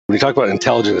when you talk about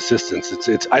intelligent assistance,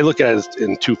 it's I look at it as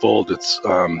in twofold. It's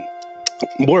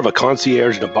more of a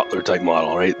concierge and a butler type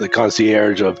model, right? The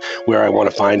concierge of where I want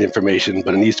to find information,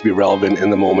 but it needs to be relevant in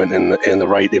the moment and the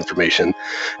right information.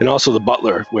 And also the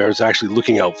butler, where it's actually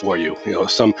looking out for you. You know,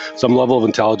 some level of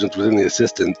intelligence within the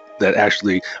assistant that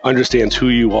actually understands who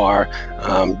you are,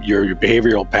 your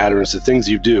behavioral patterns, the things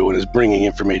you do, and is bringing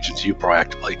information to you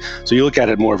proactively. So you look at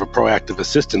it more of a proactive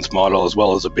assistance model as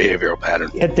well as a behavioral pattern.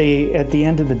 At the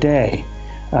end of the day,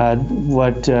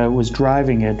 what was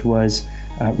driving it was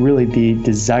really the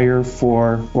desire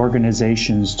for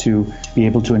organizations to be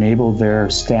able to enable their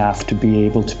staff to be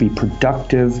able to be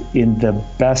productive in the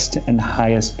best and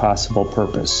highest possible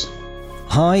purpose.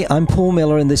 Hi, I'm Paul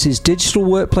Miller, and this is Digital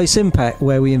Workplace Impact,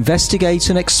 where we investigate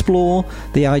and explore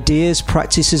the ideas,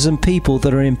 practices, and people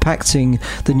that are impacting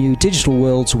the new digital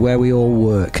worlds where we all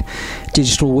work.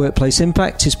 Digital Workplace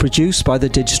Impact is produced by the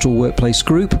Digital Workplace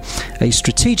Group, a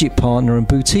strategic partner and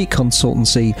boutique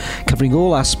consultancy covering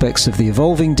all aspects of the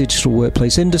evolving digital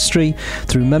workplace industry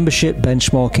through membership,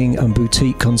 benchmarking, and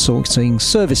boutique consulting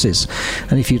services.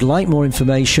 And if you'd like more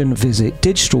information, visit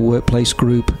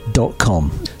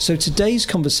digitalworkplacegroup.com. So today's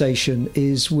conversation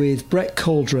is with Brett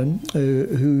Cauldron,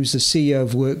 who's the CEO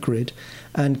of WorkGrid,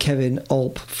 and Kevin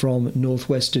Olp from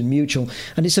Northwestern Mutual.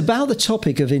 And it's about the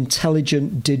topic of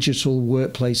intelligent digital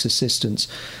workplace assistance.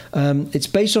 It's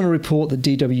based on a report that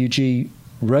DWG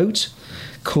wrote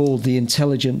called The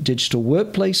Intelligent Digital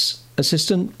Workplace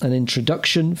Assistant, an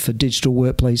Introduction for Digital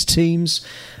Workplace Teams.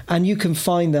 And you can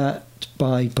find that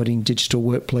by putting Digital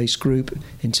Workplace Group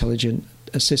Intelligent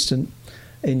Assistant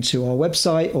into our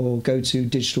website or go to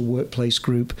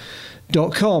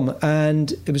digitalworkplacegroup.com.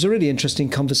 And it was a really interesting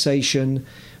conversation. It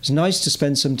was nice to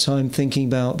spend some time thinking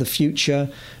about the future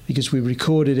because we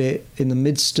recorded it in the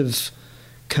midst of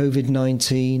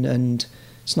COVID-19, and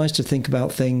it's nice to think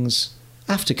about things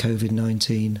after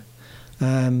COVID-19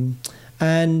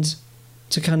 and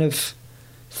to kind of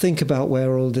think about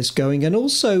where all this is going and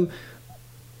also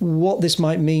what this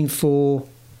might mean for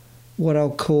what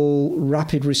I'll call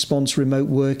rapid response remote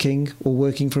working or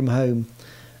working from home.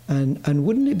 And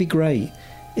wouldn't it be great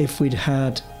if we'd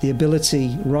had the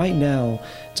ability right now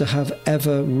to have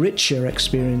ever richer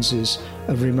experiences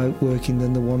of remote working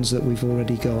than the ones that we've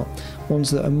already got, ones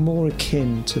that are more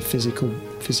akin to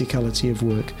physicality of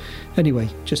work. Anyway,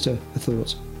 just a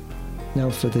thought. Now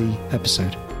for the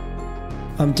episode.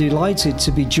 I'm delighted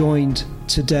to be joined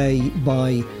today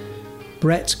by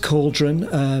Brett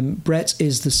Cauldron. Brett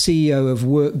is the CEO of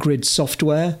WorkGrid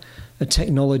Software, a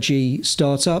technology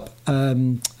startup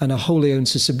and a wholly owned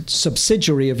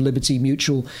subsidiary of Liberty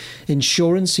Mutual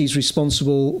Insurance. He's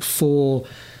responsible for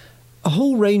a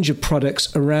whole range of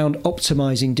products around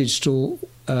optimizing digital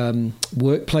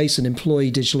workplace and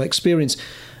employee digital experience.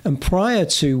 And prior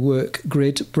to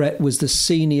WorkGrid, Brett was the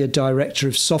Senior Director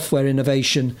of Software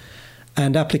Innovation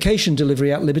and Application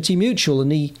Delivery at Liberty Mutual,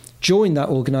 and he joined that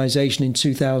organization in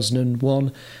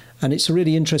 2001. And it's a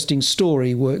really interesting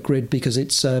story, WorkGrid, because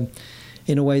it's,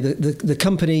 in a way, the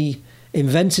company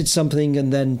invented something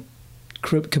and then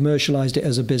commercialized it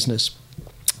as a business.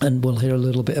 And we'll hear a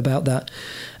little bit about that.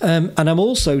 And I'm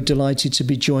also delighted to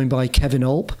be joined by Kevin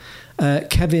Olp.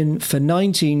 Kevin, for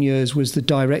 19 years, was the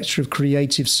Director of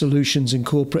Creative Solutions and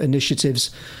Corporate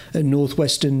Initiatives at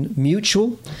Northwestern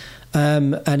Mutual.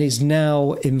 And is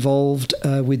now involved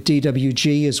with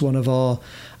DWG as one of our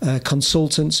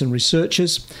consultants and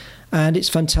researchers. And it's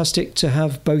fantastic to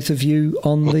have both of you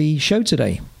on the show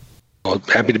today. Well,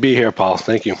 happy to be here, Paul.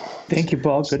 Thank you. Thank you,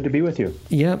 Paul. Good to be with you.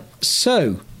 Yeah.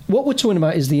 So what we're talking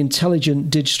about is the Intelligent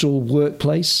Digital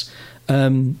Workplace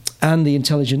and the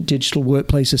Intelligent Digital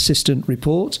Workplace Assistant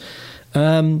report.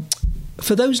 For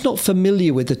those not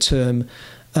familiar with the term,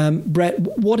 Brett,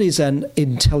 what is an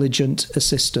intelligent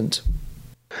assistant?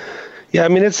 Yeah, I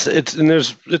mean, it's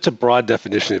a broad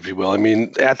definition, if you will. I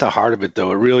mean, at the heart of it, though,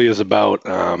 it really is about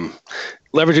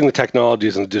leveraging the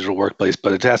technologies in the digital workplace,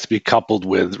 but it has to be coupled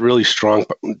with really strong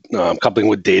coupling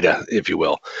with data, if you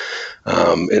will,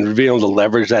 and being able to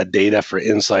leverage that data for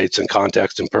insights and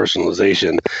context and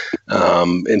personalization,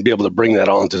 and be able to bring that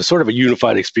all into sort of a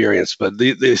unified experience. But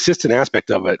the assistant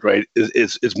aspect of it, right,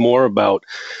 is more about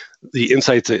the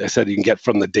insights that I said you can get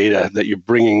from the data that you're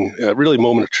bringing, really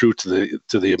moment of truth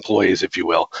to the employees, if you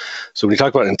will. So when you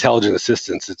talk about intelligent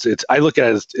assistance, it's I look at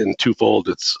it as in twofold.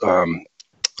 It's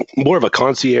more of a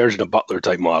concierge and a butler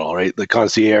type model, right? The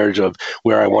concierge of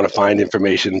where I want to find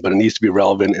information, but it needs to be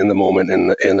relevant in the moment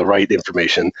and the right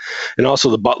information. And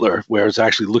also the butler, where it's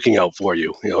actually looking out for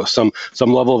you. You know, some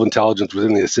level of intelligence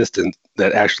within the assistant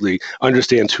that actually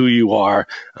understands who you are,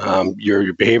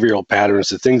 your behavioral patterns,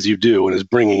 the things you do, and is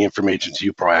bringing information to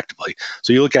you proactively.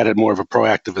 So you look at it more of a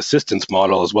proactive assistance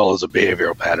model as well as a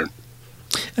behavioral pattern.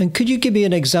 And could you give me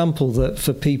an example that,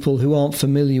 for people who aren't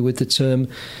familiar with the term,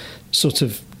 sort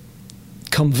of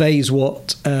conveys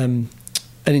what an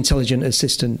intelligent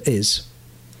assistant is?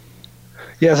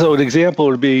 Yeah, so an example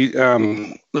would be,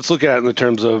 let's look at it in the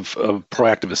terms of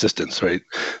proactive assistance, right?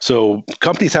 So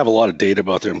companies have a lot of data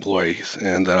about their employees,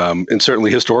 and certainly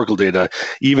historical data,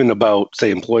 even about, say,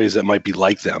 employees that might be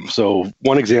like them. So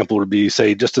one example would be,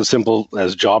 say, just as simple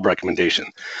as job recommendation.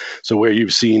 So where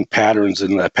you've seen patterns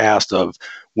in the past of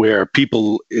where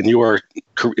people in your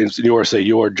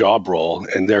job role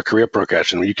and their career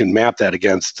progression, you can map that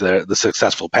against the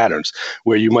successful patterns,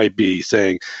 where you might be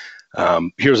saying,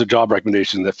 here's a job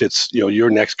recommendation that fits, your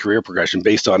next career progression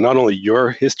based on not only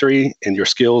your history and your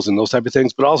skills and those type of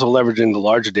things, but also leveraging the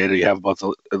larger data you have about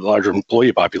the larger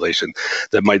employee population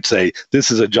that might say this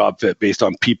is a job fit based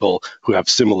on people who have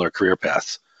similar career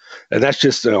paths. And that's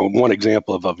just one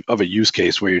example of a use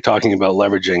case where you're talking about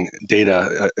leveraging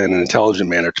data in an intelligent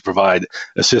manner to provide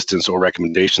assistance or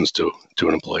recommendations to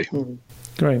an employee.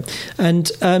 Great. And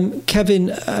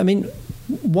Kevin, I mean,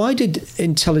 why did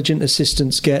intelligent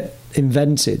assistants get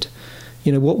invented?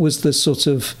 What was the sort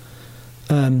of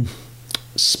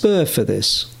spur for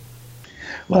this?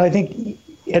 Well, I think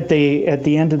at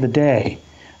the end of the day,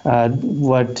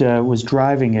 what was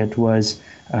driving it was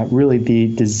really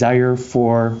the desire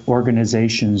for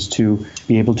organizations to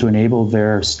be able to enable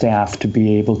their staff to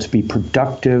be able to be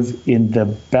productive in the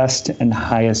best and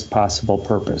highest possible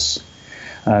purpose.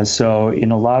 So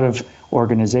in a lot of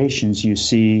organizations, you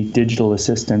see digital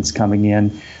assistants coming in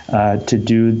to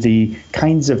do the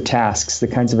kinds of tasks, the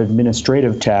kinds of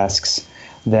administrative tasks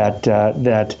that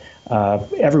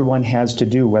everyone has to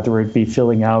do, whether it be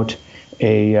filling out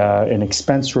an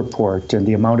expense report and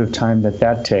the amount of time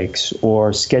that takes, or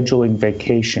scheduling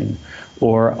vacation,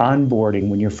 or onboarding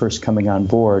when you're first coming on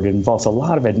board. It involves a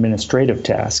lot of administrative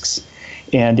tasks.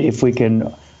 And if we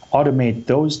can automate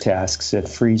those tasks, it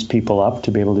frees people up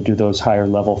to be able to do those higher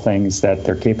level things that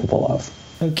they're capable of.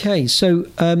 Okay, so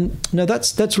no,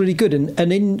 that's really good.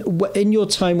 And in your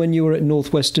time when you were at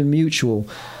Northwestern Mutual,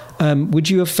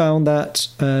 would you have found that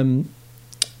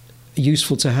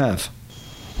useful to have?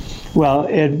 Well,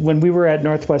 when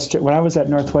I was at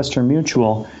Northwestern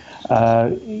Mutual,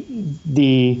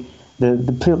 the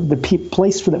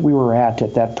place that we were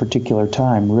at that particular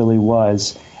time really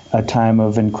was a time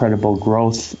of incredible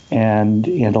growth and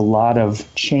a lot of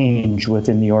change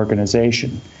within the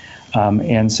organization.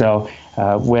 And so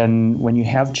when you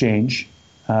have change,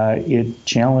 it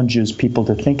challenges people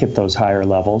to think at those higher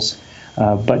levels.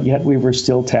 But yet we were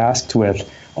still tasked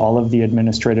with all of the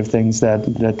administrative things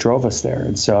that drove us there.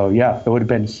 And so, yeah, it would have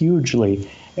been hugely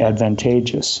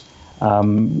advantageous.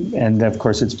 And of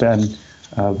course, it's been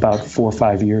about 4 or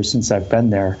 5 years since I've been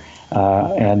there.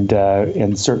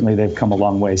 And certainly they've come a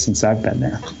long way since I've been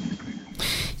there.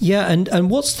 Yeah, and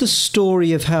what's the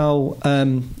story of how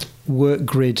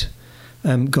WorkGrid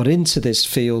got into this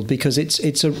field? Because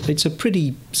it's a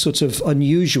pretty sort of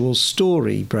unusual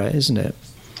story, Brett, isn't it?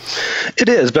 It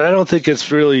is, but I don't think it's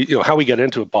really, how we got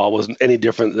into it, Paul, wasn't any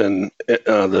different than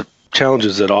the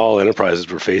challenges that all enterprises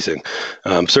were facing.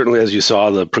 Certainly, as you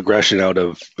saw, the progression out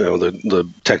of the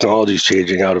technologies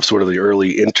changing out of sort of the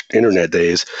early internet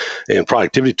days and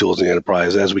productivity tools in the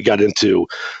enterprise. As we got into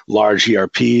large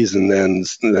ERPs, and then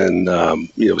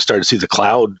we started to see the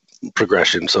cloud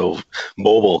progression. So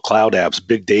mobile cloud apps,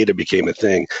 big data became a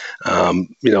thing.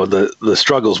 The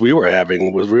struggles we were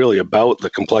having was really about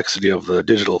the complexity of the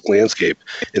digital landscape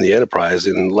in the enterprise.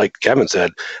 And like Kevin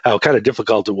said, how kind of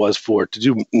difficult it was to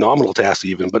do nominal tasks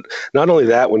even. But not only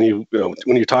that, when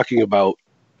you're talking about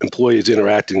employees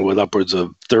interacting with upwards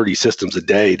of 30 systems a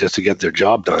day just to get their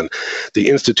job done, the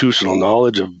institutional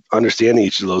knowledge of understanding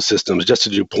each of those systems just to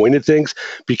do pointed things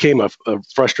became a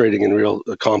frustrating and real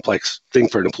complex thing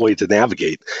for an employee to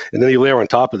navigate. And then you layer on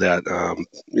top of that,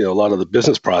 a lot of the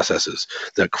business processes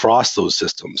that cross those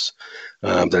systems,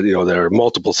 there are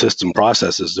multiple system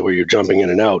processes where you're jumping in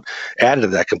and out, added to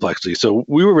that complexity. So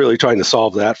we were really trying to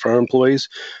solve that for our employees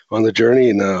on the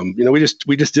journey. And, we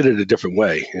just did it a different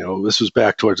way. This was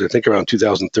back towards, I think, around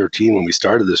 2013 when we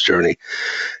started this journey.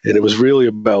 And it was really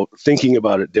about thinking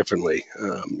about it differently,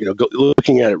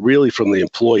 looking at it really from the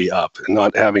employee up, and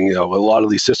not having, a lot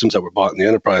of these systems that were bought in the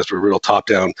enterprise were real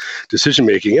top-down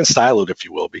decision-making and siloed, if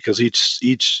you will, because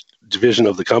each division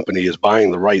of the company is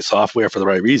buying the right software for the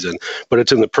right reason, but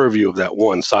it's in the purview of that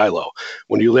one silo.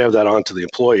 When you layer that onto the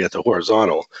employee at the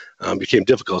horizontal, became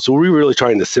difficult. So we were really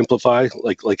trying to simplify,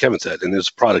 like Kevin said, and it's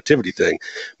a productivity thing,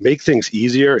 make things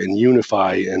easier and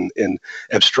unify and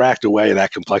abstract away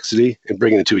that complexity and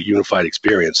bring it into a unified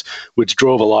experience, which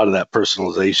drove a lot of that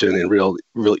personalization and real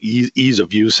ease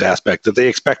of use aspect that they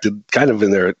expected kind of in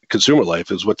their consumer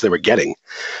life is what they were getting.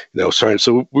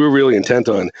 So we were really intent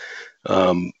on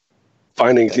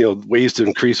finding ways to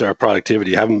increase our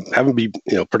productivity, having be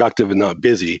productive and not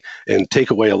busy, and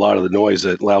take away a lot of the noise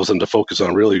that allows them to focus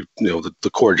on really the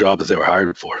core job that they were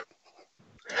hired for.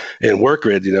 And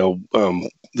WorkGrid,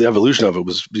 the evolution of it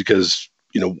was because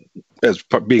as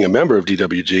being a member of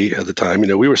DWG at the time,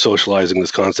 we were socializing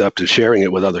this concept and sharing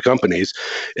it with other companies,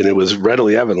 and it was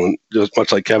readily evident, just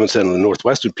much like Kevin said in the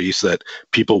Northwestern piece, that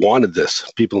people wanted this.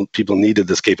 People needed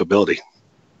this capability.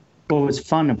 What was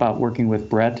fun about working with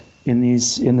Brett in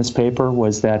this paper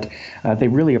was that they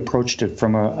really approached it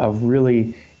from a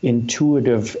really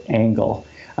intuitive angle.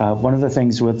 One of the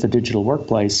things with the digital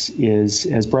workplace is,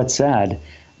 as Brett said,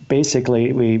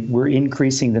 basically we're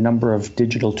increasing the number of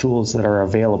digital tools that are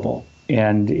available.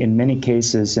 And in many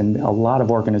cases, in a lot of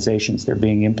organizations, they're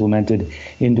being implemented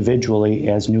individually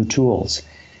as new tools.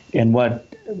 And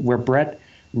where Brett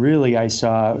really, I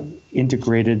saw,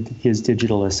 integrated his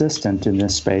digital assistant in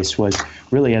this space was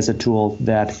really as a tool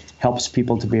that helps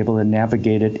people to be able to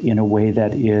navigate it in a way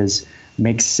that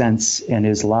makes sense and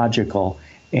is logical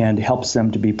and helps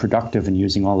them to be productive in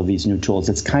using all of these new tools.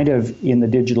 It's kind of in the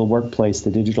digital workplace,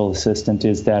 the digital assistant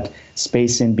is that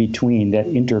space in between, that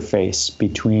interface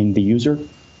between the user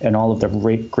and all of the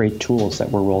great tools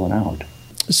that we're rolling out.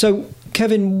 So,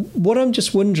 Kevin, what I'm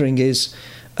just wondering is,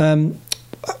 how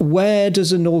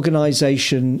does an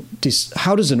organization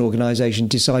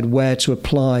decide where to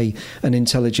apply an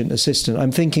intelligent assistant?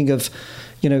 I'm thinking of,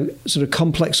 sort of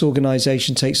complex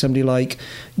organization. Take somebody like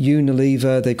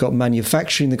Unilever. They've got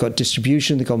manufacturing, they've got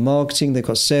distribution, they've got marketing, they've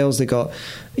got sales, they've got,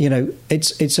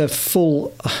 it's a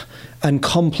full and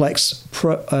complex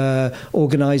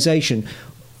organization.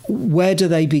 Where do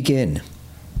they begin?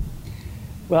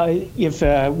 Well, if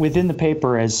within the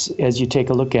paper, as you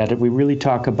take a look at it, we really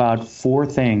talk about 4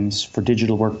 things for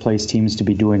digital workplace teams to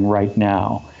be doing right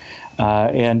now.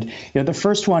 And the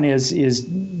first one is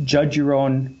judge your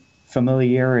own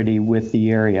familiarity with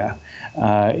the area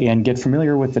and get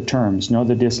familiar with the terms. Know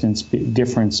the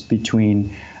difference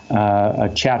between a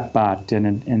chatbot and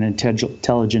an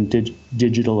intelligent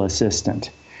digital assistant.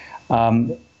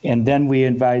 And then we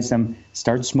advise them,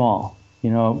 start small.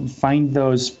 Find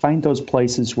those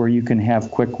places where you can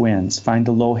have quick wins. Find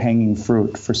the low-hanging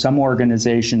fruit. For some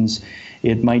organizations,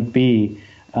 it might be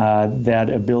that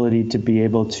ability to be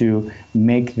able to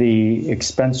make the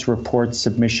expense report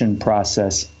submission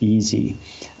process easy.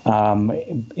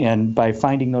 And by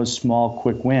finding those small,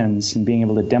 quick wins and being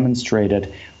able to demonstrate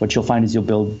it, what you'll find is you'll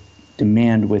build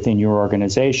demand within your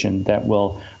organization that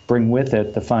will bring with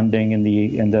it the funding and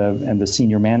the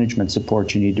senior management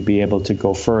support you need to be able to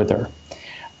go further.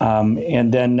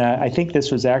 And then I think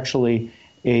this was actually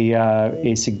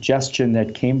a suggestion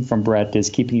that came from Brett, is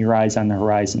keeping your eyes on the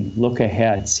horizon. Look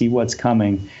ahead, see what's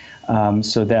coming,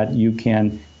 so that you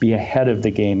can be ahead of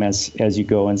the game as you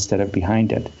go instead of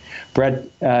behind it. Brett,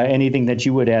 anything that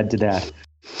you would add to that?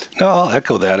 No, I'll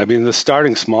echo that. I mean, the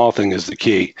starting small thing is the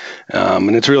key,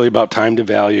 and it's really about time to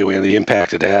value and the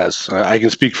impact it has. I can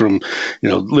speak from,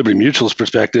 Liberty Mutual's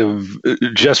perspective,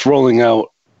 just rolling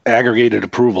out aggregated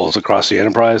approvals across the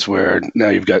enterprise, where now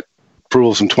you've got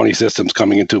approvals from 20 systems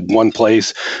coming into one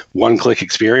place, one-click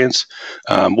experience,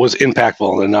 was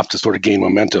impactful enough to sort of gain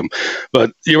momentum.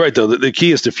 But you're right, though, the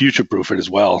key is to future-proof it as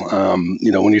well.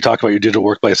 When you talk about your digital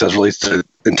workplace as relates to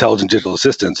intelligent digital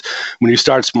assistants, when you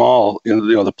start small,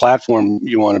 the platform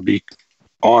you want to be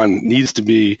on needs to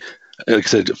be, like I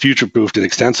said, future-proofed and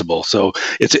extensible. So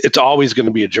it's always going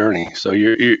to be a journey. So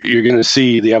you're going to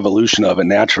see the evolution of it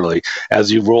naturally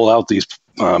as you roll out these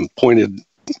pointed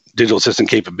digital assistant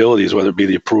capabilities, whether it be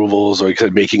the approvals or like I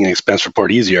said, making an expense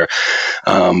report easier.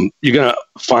 You're going to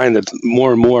find that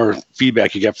more and more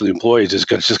feedback you get from the employees is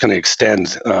just going to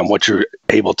extend what you're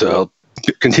able to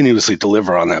continuously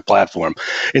deliver on that platform.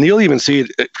 And you'll even see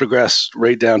it progress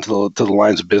right down to the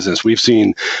lines of business. We've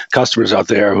seen customers out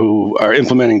there who are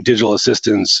implementing digital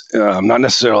assistants, not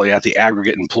necessarily at the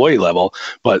aggregate employee level,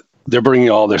 but they're bringing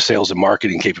all their sales and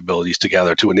marketing capabilities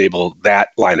together to enable that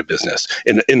line of business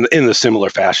in a similar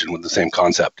fashion with the same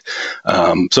concept.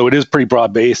 So it is pretty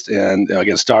broad-based, and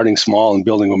again, starting small and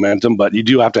building momentum, but you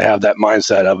do have to have that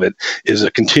mindset of it is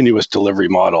a continuous delivery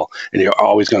model, and you're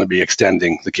always going to be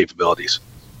extending the capabilities.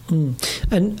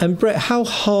 And Brett, how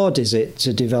hard is it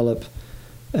to develop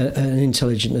an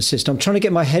intelligent assistant? I'm trying to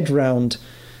get my head round.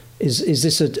 Is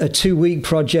this a 2-week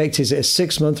project? Is it a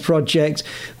 6-month project?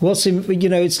 What's in,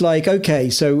 it's like, okay,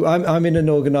 so I'm in an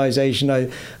organization.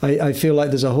 I feel like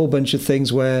there's a whole bunch of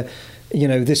things where,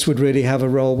 this would really have a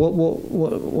role.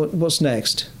 What's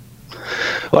next?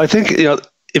 Well, I think,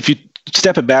 if you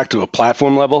step it back to a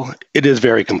platform level, it is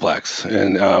very complex,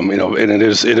 and and it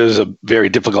is a very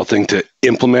difficult thing to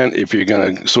implement if you're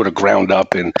going to sort of ground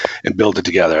up and build it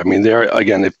together. I mean, there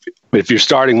again, if you're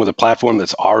starting with a platform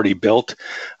that's already built,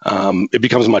 it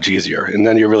becomes much easier, and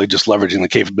then you're really just leveraging the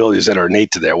capabilities that are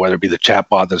innate to there, whether it be the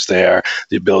chatbot that's there,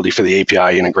 the ability for the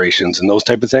API integrations, and those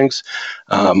type of things.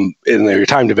 And your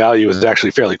time to value is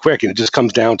actually fairly quick, and it just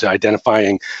comes down to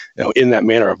identifying, in that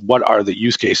manner, of what are the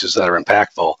use cases that are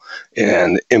impactful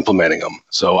and implementing them.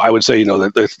 So I would say,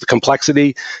 that the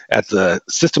complexity at the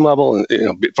system level,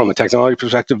 and from a technology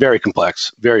perspective, very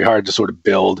complex, very hard to sort of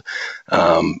build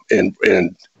and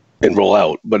roll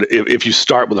out. But if you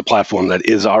start with a platform that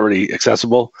is already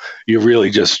accessible, you're really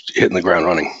just hitting the ground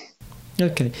running.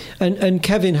 Okay. And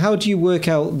Kevin, how do you work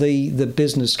out the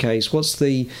business case? What's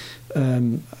the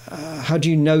how do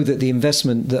you know that the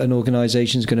investment that an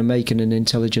organization is going to make in an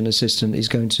intelligent assistant is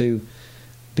going to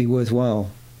be worthwhile?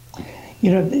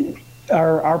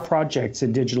 Our projects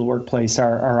in Digital Workplace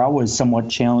are always somewhat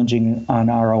challenging on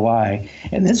ROI.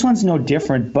 And this one's no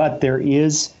different, but there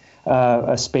is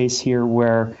a space here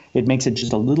where it makes it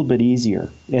just a little bit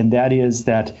easier. And that is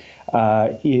that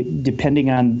depending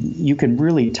on, you can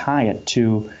really tie it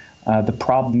to the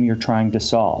problem you're trying to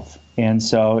solve. And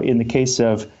so in the case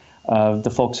of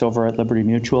the folks over at Liberty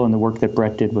Mutual and the work that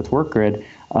Brett did with WorkGrid,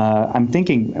 I'm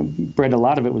thinking, Brett, a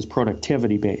lot of it was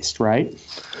productivity based, right?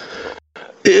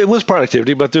 It was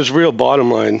productivity, but there's real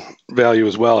bottom line value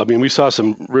as well. I mean, we saw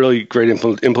some really great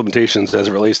implementations as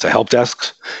it relates to help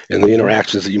desks and the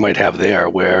interactions that you might have there,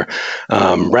 where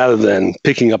rather than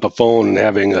picking up a phone and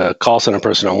having a call center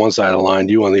person on one side of the line,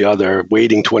 you on the other,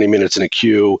 waiting 20 minutes in a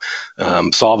queue,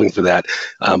 solving for that,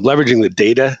 leveraging the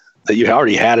data that you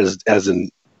already had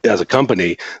as a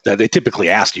company, that they typically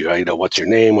ask you, what's your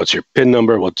name, what's your PIN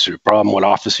number, what's your problem, what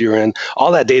office you're in.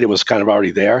 All that data was kind of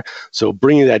already there. So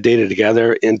bringing that data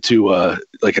together into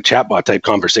like a chatbot type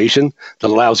conversation that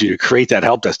allows you to create that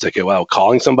help desk ticket while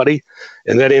calling somebody,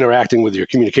 and then interacting with your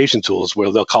communication tools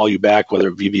where they'll call you back, whether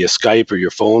it be via Skype or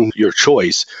your phone, your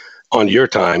choice, on your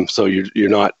time. So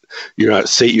you're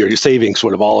saving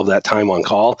sort of all of that time on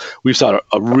call. We've saw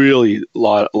a really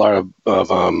lot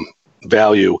of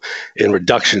value in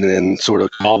reduction in sort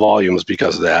of call volumes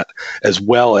because of that, as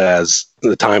well as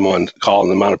the time on call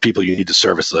and the amount of people you need to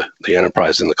service the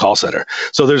enterprise in the call center.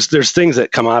 So there's things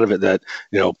that come out of it that,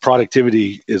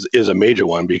 productivity is a major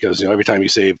one, because, every time you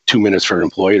save 2 minutes for an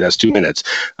employee, that's 2 minutes.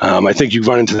 I think you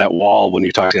run into that wall when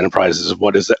you talk to enterprises of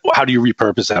what is that, how do you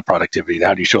repurpose that productivity, and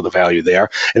how do you show the value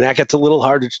there? And that gets a little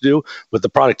harder to do, but the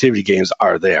productivity gains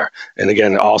are there. And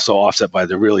again, also offset by,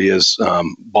 there really is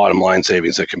bottom line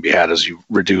savings that can be had as you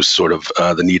reduce sort of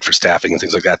the need for staffing and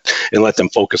things like that, and let them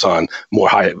focus on more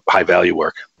high value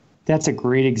work. That's a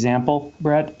great example,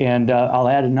 Brett, and I'll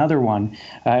add another one.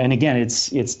 And again,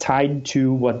 it's tied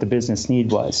to what the business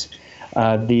need was.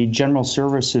 The General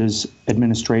Services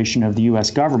Administration of the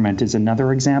U.S. government is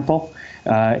another example,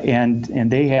 and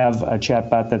they have a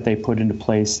chatbot that they put into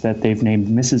place that they've named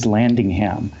Mrs.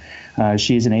 Landingham.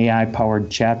 She's an AI-powered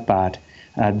chatbot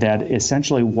that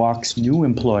essentially walks new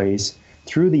employees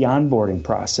through the onboarding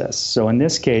process. So in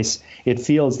this case,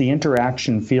 the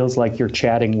interaction feels like you're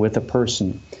chatting with a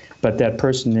person, but that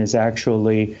person is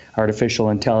actually artificial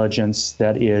intelligence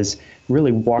that is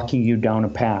really walking you down a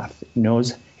path.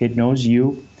 It knows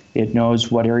you. It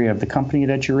knows what area of the company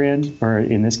that you're in, or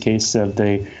in this case of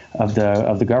the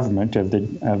government, of the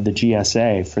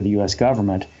GSA for the U.S.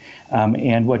 government.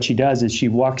 And what she does is she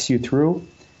walks you through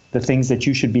the things that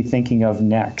you should be thinking of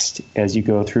next as you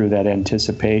go through that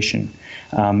anticipation.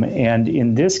 And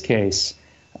in this case,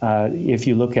 if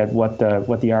you look at what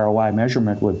the ROI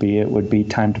measurement would be, it would be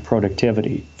time to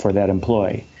productivity for that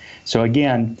employee. So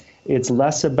again, it's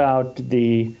less about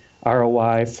the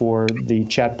ROI for the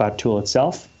chatbot tool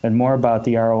itself and more about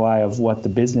the ROI of what the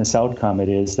business outcome it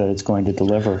is that it's going to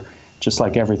deliver, just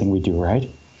like everything we do, right?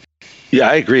 Yeah,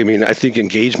 I agree. I mean, I think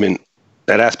engagement,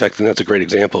 that aspect, and that's a great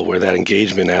example where that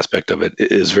engagement aspect of it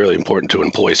is really important to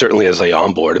employees, certainly as they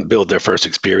onboard and build their first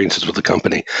experiences with the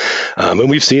company. And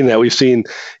we've seen that. We've seen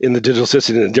in the digital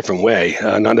assistant in a different way,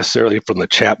 not necessarily from the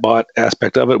chatbot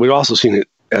aspect of it. We've also seen it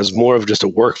as more of just a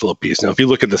workflow piece. Now, if you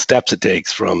look at the steps it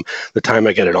takes from the time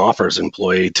I get an offer as an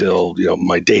employee till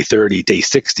my day 30, day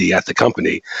 60 at the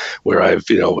company, where I've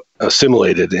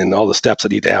assimilated in all the steps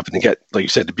that need to happen to get, like you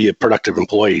said, to be a productive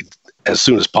employee as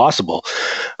soon as possible.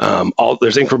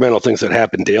 There's incremental things that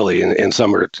happen daily, and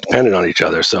some are dependent on each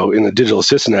other. So in the digital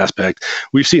assistant aspect,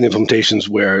 we've seen implementations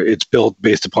where it's built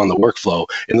based upon the workflow,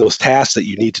 and those tasks that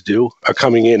you need to do are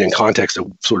coming in context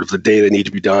of sort of the day they need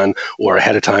to be done, or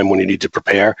ahead of time when you need to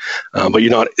prepare. But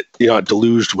you're not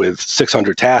deluged with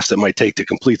 600 tasks that might take to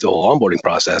complete the whole onboarding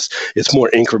process. It's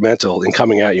more incremental and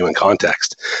coming at you in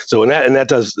context. So that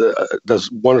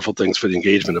does wonderful things for the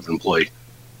engagement of an employee.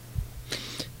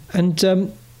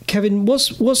 And Kevin,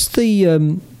 what's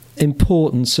the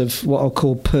importance of what I'll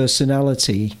call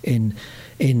personality in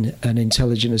an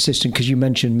intelligent assistant? Because you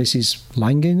mentioned Mrs.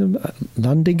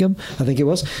 Landingham, I think it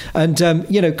was, and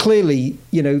clearly,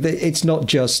 it's not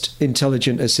just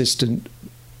intelligent assistant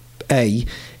A.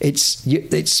 It's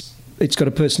got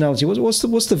a personality. What's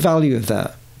the value of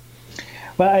that?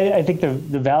 Well, I think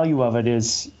the value of it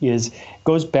is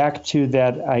goes back to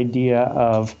that idea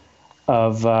of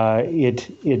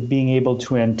it being able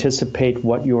to anticipate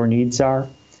what your needs are,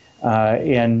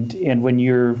 and when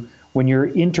you're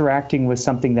interacting with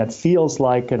something that feels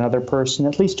like another person,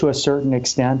 at least to a certain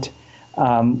extent,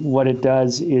 what it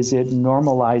does is it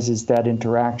normalizes that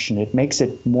interaction. It makes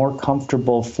it more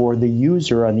comfortable for the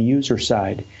user on the user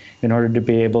side in order to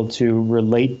be able to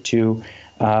relate to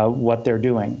what they're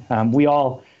doing. We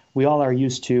all are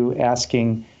used to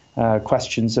asking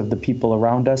questions of the people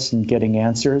around us and getting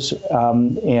answers.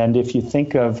 And if you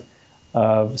think of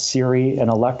Siri and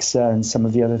Alexa and some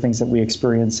of the other things that we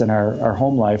experience in our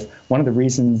home life, one of the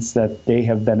reasons that they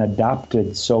have been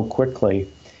adopted so quickly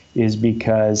is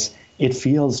because it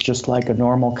feels just like a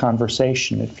normal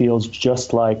conversation. It feels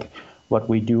just like what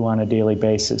we do on a daily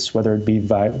basis, whether it be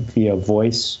via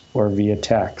voice or via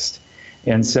text.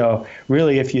 And so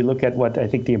really, if you look at what I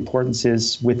think the importance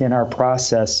is within our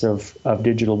process of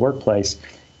digital workplace,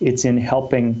 it's in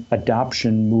helping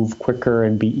adoption move quicker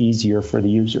and be easier for the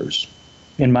users,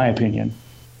 in my opinion.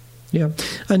 Yeah.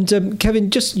 And Kevin,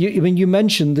 you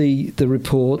mentioned the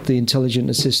report, the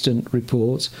Intelligent Assistant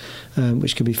report,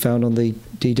 which can be found on the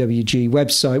DWG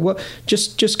website.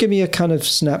 Just give me a kind of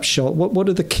snapshot. What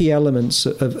are the key elements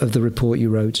of the report you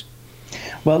wrote?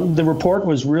 Well, the report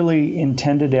was really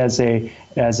intended as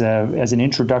an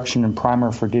introduction and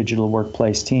primer for digital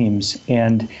workplace teams,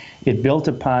 and it built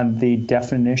upon the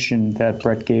definition that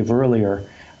Brett gave earlier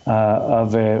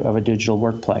of a digital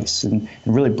workplace, and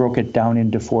really broke it down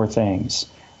into four things.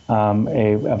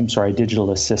 A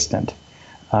digital assistant,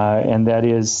 and that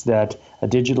is that a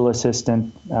digital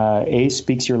assistant A,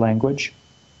 speaks your language,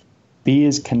 B,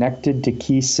 is connected to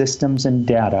key systems and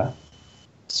data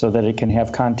so that it can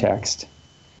have context,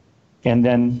 and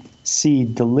then C,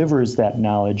 delivers that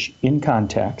knowledge in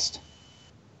context,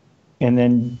 and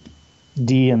then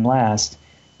D, and last,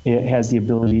 it has the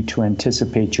ability to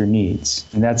anticipate your needs.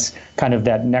 And that's kind of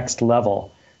that next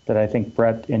level that I think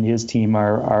Brett and his team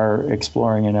are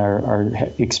exploring and are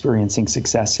experiencing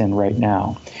success in right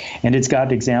now. And it's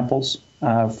got examples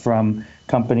from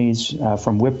companies,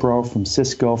 from Wipro, from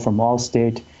Cisco, from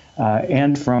Allstate,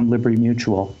 and from Liberty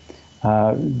Mutual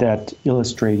that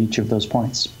illustrate each of those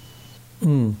points.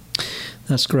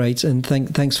 That's great, and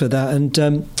thanks for that. And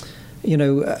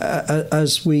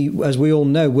as we all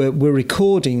know, we're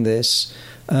recording this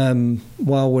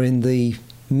while we're in the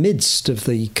midst of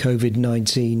the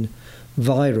COVID-19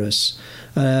 virus.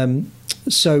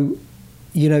 So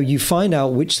you find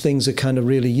out which things are kind of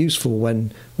really useful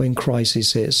when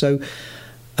crisis hits. So,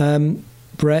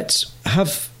 Brett,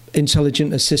 have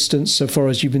intelligent assistants, so far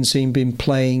as you've been seeing, been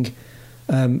playing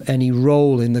any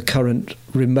role in the current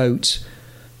remote,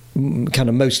 kind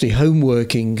of mostly home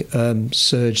working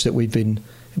surge that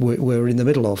we're in the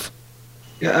middle of?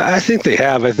 Yeah, I think they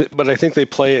have, but I think they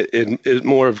play it in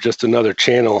more of just another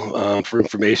channel for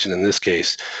information in this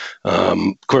case.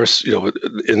 Of course,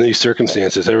 in these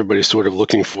circumstances, everybody's sort of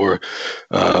looking for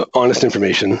honest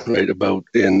information, right?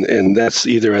 And that's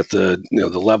either at the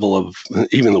the level of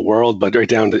even the world, but right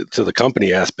down to the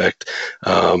company aspect,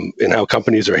 and how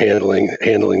companies are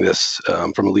handling this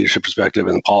from a leadership perspective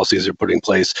and the policies they're putting in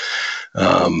place.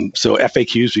 So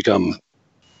FAQs become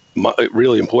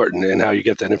really important in how you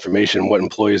get that information, what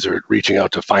employees are reaching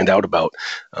out to find out about.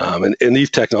 And these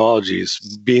technologies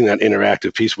being that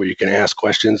interactive piece where you can ask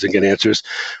questions and get answers,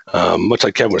 much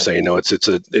like Kevin was saying,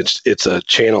 it's a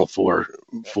channel for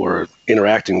for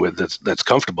interacting with that's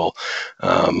comfortable.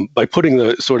 By putting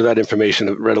the sort of that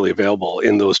information readily available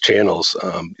in those channels,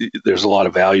 there's a lot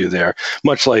of value there,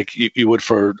 much like you would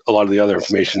for a lot of the other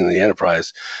information in the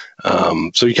enterprise.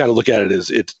 So you kind of look at it as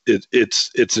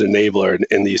it's an enabler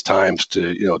in these times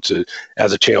to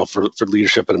as a channel for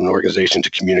leadership in an organization to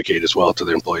communicate as well to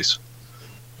their employees.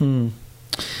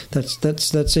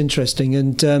 That's interesting,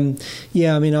 and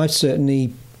I mean, I've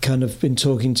certainly kind of been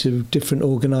talking to different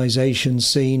organisations,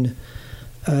 seen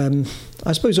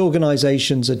I suppose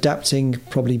organisations adapting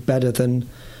probably better than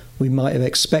we might have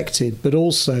expected, but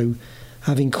also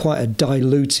having quite a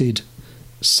diluted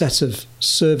set of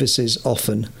services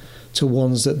often to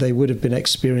ones that they would have been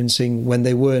experiencing when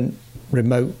they weren't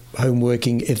remote home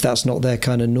working, if that's not their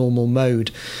kind of normal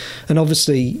mode. And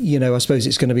obviously, I suppose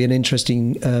it's going to be an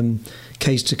interesting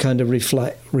case to kind of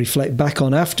reflect back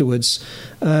on afterwards,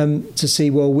 to see,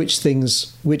 well, which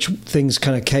things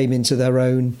kind of came into their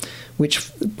own, which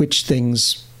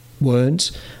things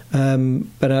weren't.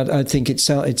 But I think it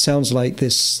sounds like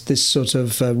this sort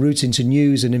of route into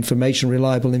news and information,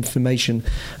 reliable information,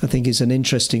 I think is an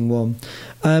interesting one.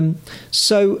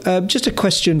 So just a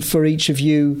question for each of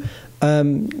you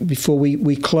before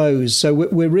we close. So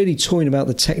we're really talking about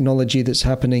the technology that's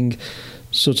happening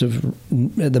sort of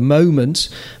at the moment,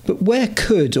 but where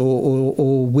could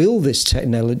or will this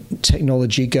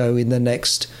technology go in the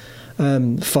next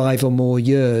 5 or more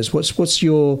years? What's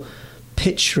your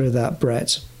picture of that,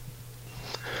 Brett?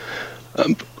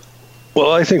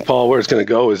 Well, I think, Paul, where it's going to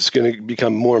go is going to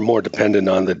become more and more dependent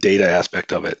on the data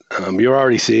aspect of it. You're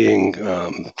already seeing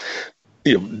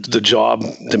the job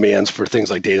demands for things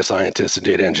like data scientists and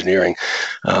data engineering.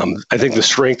 I think the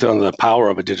strength and the power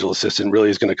of a digital assistant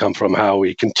really is going to come from how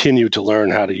we continue to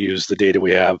learn how to use the data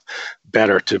we have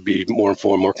better to be more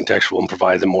informed, more contextual, and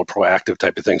provide them more proactive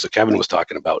type of things that Kevin was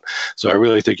talking about. So I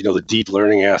really think, the deep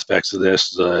learning aspects of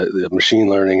this, the machine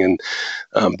learning,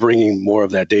 and bringing more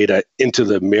of that data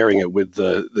into marrying it with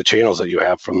the channels that you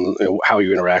have from how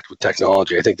you interact with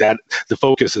technology. I think that the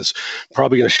focus is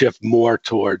probably going to shift more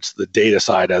towards the data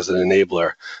side as an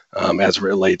enabler as it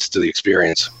relates to the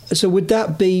experience. So would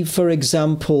that be, for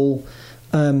example,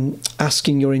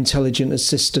 asking your intelligent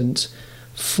assistant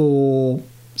for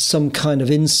some kind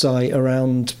of insight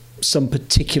around some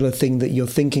particular thing that you're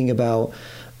thinking about?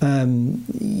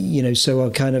 So I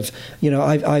kind of,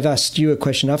 I've asked you a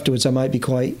question afterwards. I might be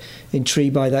quite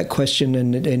intrigued by that question.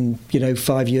 And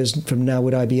 5 years from now,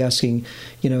 would I be asking,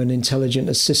 an intelligent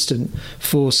assistant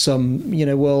for some,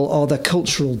 are there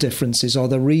cultural differences? Are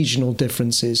there regional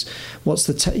differences? What's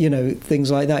the,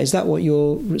 things like that? Is that what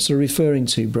you're sort of referring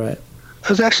to, Brett? I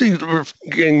was actually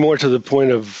getting more to the point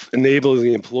of enabling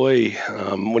the employee.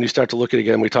 When you start to look at it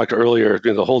again, we talked earlier,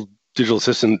 the whole digital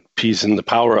assistant piece and the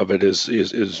power of it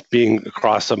is being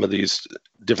across some of these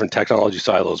different technology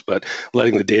silos, but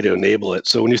letting the data enable it.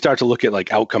 So when you start to look at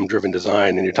like outcome-driven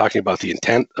design and you're talking about the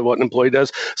intent of what an employee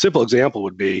does, simple example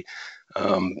would be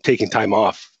taking time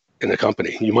off in a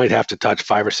company. You might have to touch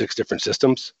 5 or 6 different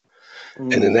systems.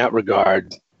 And in that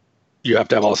regard, you have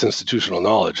to have all this institutional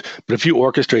knowledge. But if you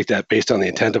orchestrate that based on the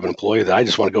intent of an employee, that I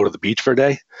just want to go to the beach for a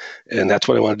day, and that's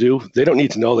what I want to do, they don't need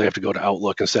to know they have to go to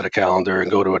Outlook and set a calendar and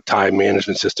go to a time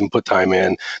management system, put time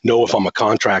in, know if I'm a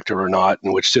contractor or not,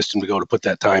 and which system to go to put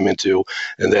that time into,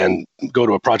 and then go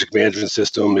to a project management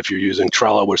system if you're using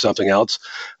Trello or something else.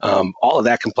 All of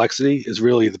that complexity is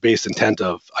really the base intent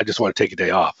of, I just want to take a day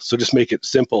off. So just make it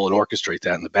simple and orchestrate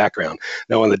that in the background.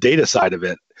 Now, on the data side of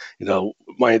it, the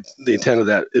intent of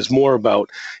that is more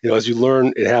about, as you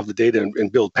learn and have the data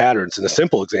and build patterns. And a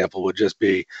simple example would just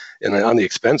be, on the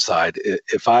expense side,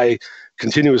 if I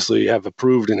continuously have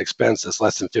approved an expense that's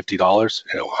less than $50,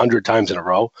 100 times in a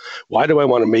row, why do I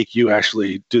want to make you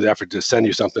actually do the effort to send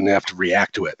you something and have to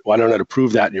react to it? Why don't I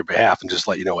approve that on your behalf and just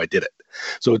let you know I did it?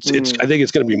 So it's I think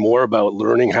it's going to be more about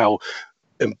learning how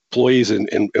employees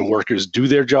and workers do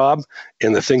their job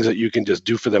and the things that you can just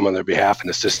do for them on their behalf and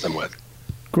assist them with.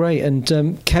 Great. And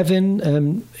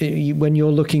Kevin, when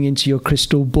you're looking into your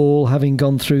crystal ball, having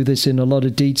gone through this in a lot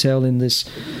of detail in this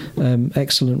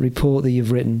excellent report that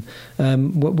you've written,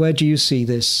 where do you see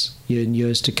this in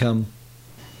years to come?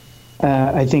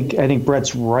 I think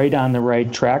Brett's right on the right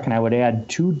track, and I would add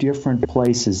 2 different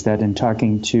places that, in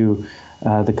talking to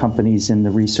the companies in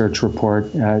the research report,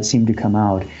 seem to come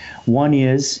out. One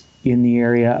is in the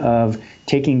area of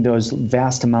taking those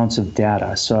vast amounts of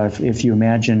data. So if you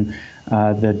imagine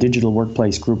the Digital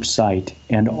Workplace Group site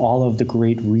and all of the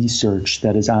great research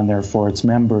that is on there for its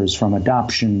members, from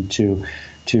adoption to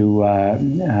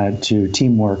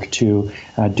teamwork to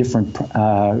different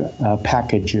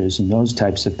packages and those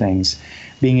types of things,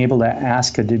 being able to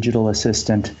ask a digital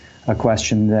assistant a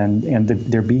question, then, and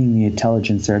there being the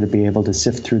intelligence there to be able to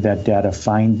sift through that data,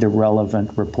 find the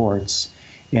relevant reports,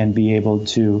 and be able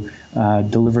to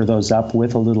deliver those up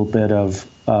with a little bit of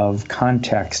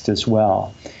context as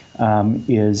well,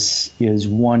 is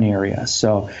one area.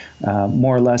 So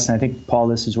more or less, and I think, Paul,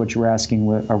 this is what you were asking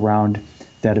around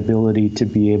that ability to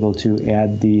be able to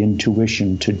add the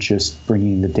intuition to just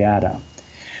bringing the data.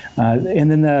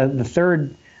 And then the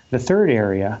third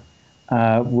area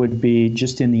would be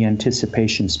just in the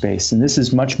anticipation space, and this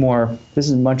is much more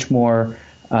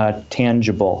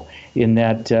tangible in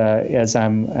that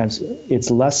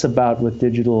it's less about, with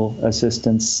digital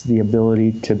assistants, the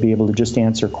ability to be able to just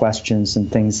answer questions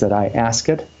and things that I ask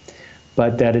it,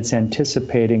 but that it's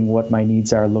anticipating what my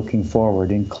needs are looking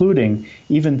forward, including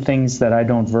even things that I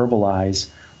don't verbalize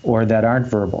or that aren't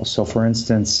verbal. So for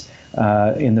instance,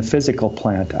 in the physical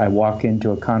plant, I walk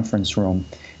into a conference room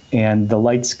and the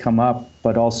lights come up,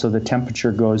 but also the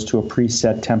temperature goes to a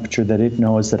preset temperature that it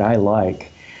knows that I like.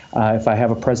 If I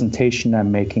have a presentation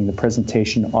I'm making, the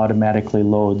presentation automatically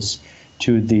loads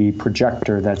to the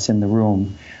projector that's in the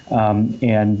room,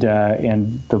 and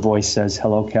the voice says,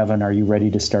 "Hello, Kevin, are you ready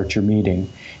to start your meeting?"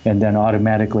 And then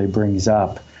automatically brings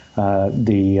up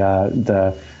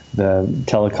the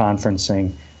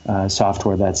teleconferencing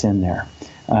software that's in there.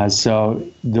 So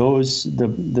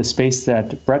the space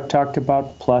that Brett talked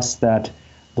about, plus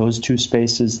those two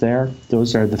spaces there,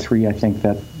 those are the three, I think,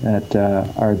 that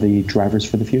are the drivers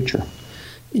for the future.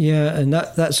 Yeah, and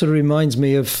that sort of reminds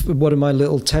me of one of my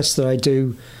little tests that I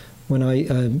do when I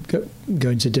go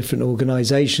into different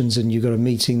organizations, and you've got a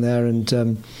meeting there,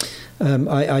 and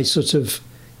I sort of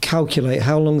calculate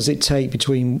how long does it take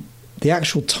between the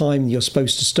actual time you're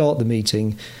supposed to start the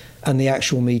meeting and the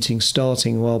actual meeting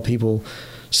starting, while people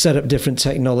set up different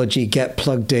technology, get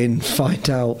plugged in, find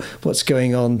out what's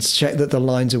going on, check that the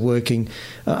lines are working.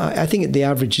 I think the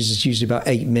average is usually about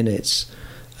 8 minutes.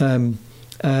 And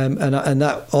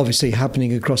that obviously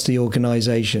happening across the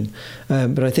organization.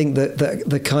 But I think that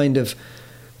the kind of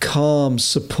calm,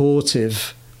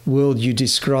 supportive world you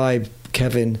describe,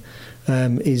 Kevin,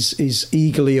 is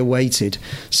eagerly awaited.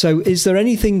 So is there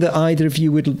anything that either of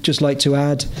you would just like to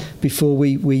add before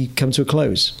we come to a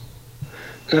close?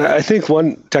 I think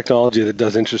one technology that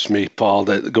does interest me, Paul,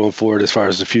 that going forward as far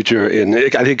as the future, and I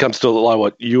think it comes to a lot of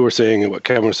what you were saying and what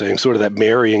Kevin was saying, sort of that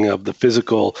marrying of the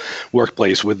physical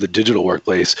workplace with the digital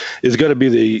workplace, is going to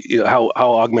be how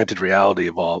augmented reality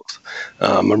evolves.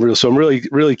 I'm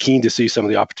really keen to see some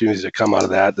of the opportunities that come out of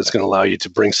that. That's going to allow you to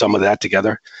bring some of that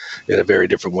together in a very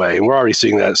different way. And we're already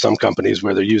seeing that at some companies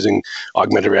where they're using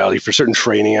augmented reality for certain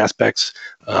training aspects.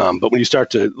 But when you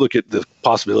start to look at the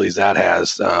possibilities that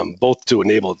has, both to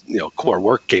enable core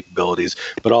work capabilities,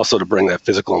 but also to bring that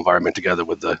physical environment together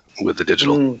with the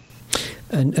digital.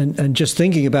 And just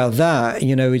thinking about that,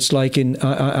 it's like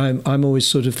I'm always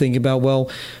sort of thinking about, well,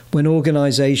 when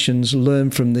organizations learn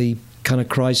from the kind of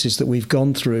crisis that we've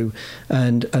gone through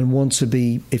and want to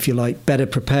be, if you like, better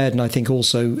prepared, and I think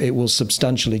also it will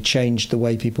substantially change the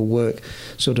way people work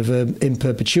sort of in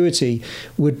perpetuity,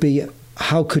 would be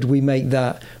how could we make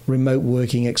that remote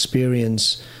working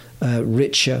experience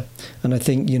richer? And I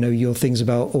think your things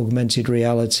about augmented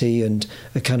reality and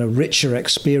a kind of richer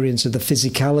experience of the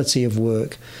physicality of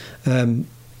work,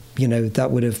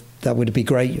 that would be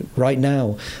great right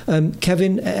now.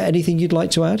 Kevin, anything you'd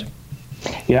like to add?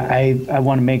 Yeah, I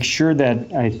want to make sure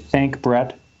that I thank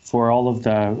Brett for all of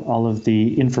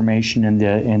the information and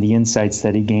the insights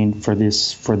that he gained for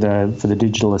the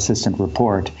digital assistant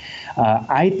report.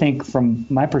 I think from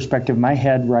my perspective, my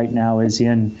head right now is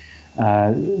in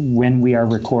when we are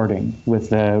recording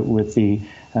with the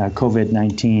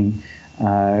COVID-19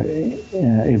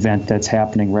 event that's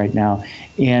happening right now,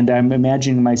 and I'm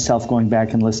imagining myself going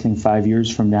back and listening 5 years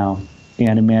from now,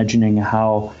 and imagining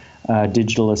how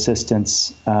digital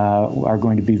assistants are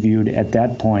going to be viewed at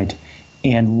that point,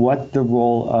 and what the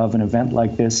role of an event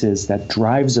like this is that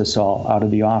drives us all out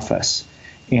of the office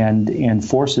and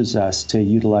forces us to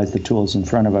utilize the tools in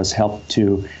front of us, help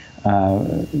to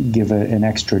give an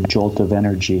extra jolt of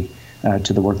energy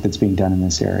to the work that's being done in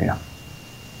this area.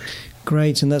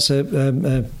 Great, and that's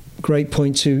a great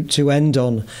point to end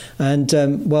on. And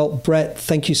well, Brett,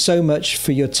 thank you so much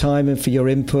for your time and for your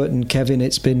input. And Kevin,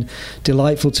 it's been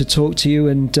delightful to talk to you,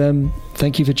 and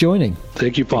thank you for joining.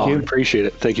 Thank you, Paul. Thank you. Appreciate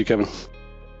it. Thank you, Kevin.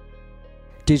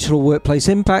 Digital Workplace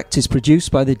Impact is produced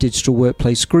by the Digital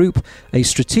Workplace Group, a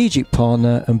strategic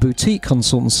partner and boutique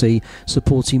consultancy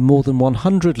supporting more than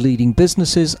 100 leading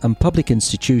businesses and public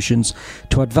institutions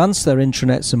to advance their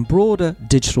intranets and broader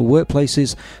digital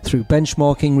workplaces through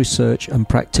benchmarking, research and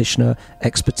practitioner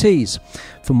expertise.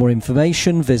 For more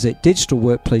information, visit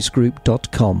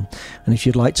digitalworkplacegroup.com. And if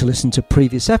you'd like to listen to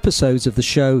previous episodes of the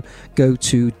show, go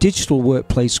to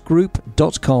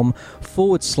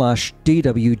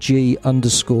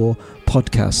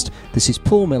digitalworkplacegroup.com/DWG_podcast. This is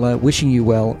Paul Miller wishing you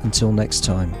well until next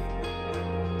time.